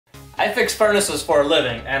I fix furnaces for a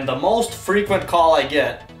living, and the most frequent call I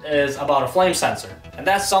get is about a flame sensor. And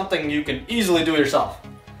that's something you can easily do yourself.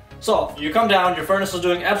 So, you come down, your furnace is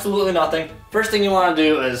doing absolutely nothing. First thing you want to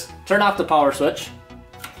do is turn off the power switch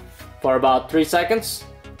for about 3 seconds.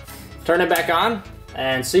 Turn it back on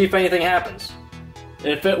and see if anything happens.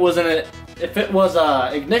 If it was an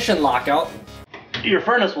ignition lockout, your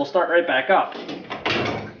furnace will start right back up.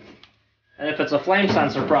 And if it's a flame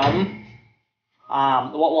sensor problem,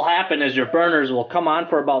 what will happen is your burners will come on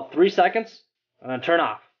for about 3 seconds and then turn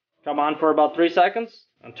off. Come on for about 3 seconds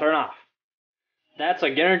and turn off. That's a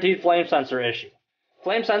guaranteed flame sensor issue.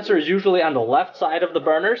 Flame sensor is usually on the left side of the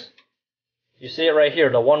burners. You see it right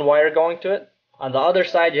here, the one wire going to it. On the other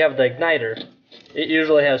side you have the igniter. It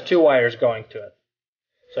usually has 2 wires going to it.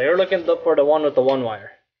 So you're looking for the one with the 1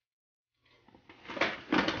 wire.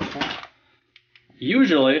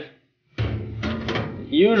 Usually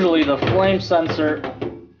the flame sensor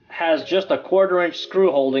has just a 1/4 inch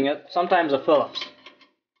screw holding it, sometimes a Phillips.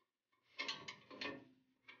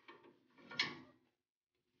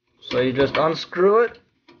 So you just unscrew it.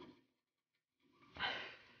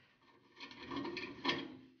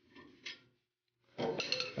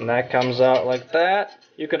 And that comes out like that.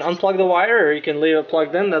 You can unplug the wire or you can leave it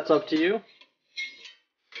plugged in, that's up to you.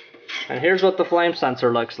 And here's what the flame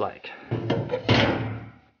sensor looks like.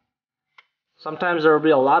 Sometimes there will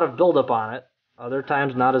be a lot of buildup on it, other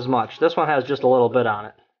times not as much. This one has just a little bit on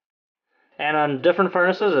it. And on different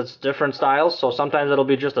furnaces, it's different styles, so sometimes it'll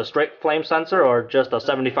be just a straight flame sensor or just a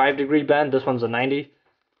 75-degree bend. This one's a 90.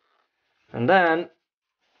 And then,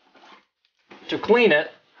 to clean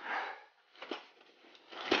it,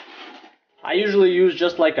 I usually use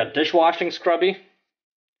just like a dishwashing scrubby.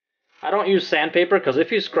 I don't use sandpaper because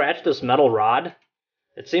if you scratch this metal rod,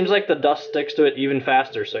 it seems like the dust sticks to it even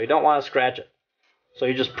faster, so you don't want to scratch it. So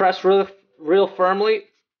you just press real firmly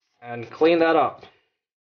and clean that up.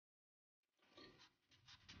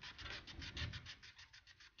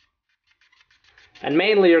 And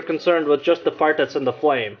mainly you're concerned with just the part that's in the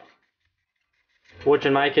flame, which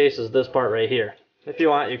in my case is this part right here. If you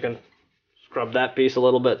want, you can scrub that piece a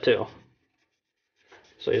little bit too.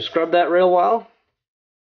 So you scrub that real well,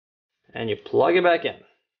 and you plug it back in.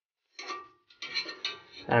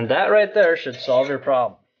 And that right there should solve your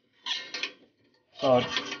problem. So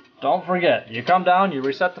don't forget, you come down, you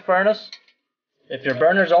reset the furnace. If your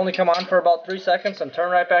burners only come on for about 3 seconds and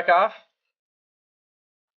turn right back off,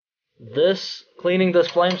 cleaning this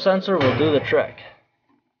flame sensor will do the trick.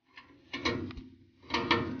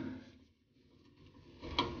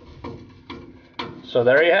 So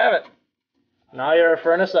there you have it. Now you're a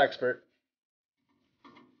furnace expert.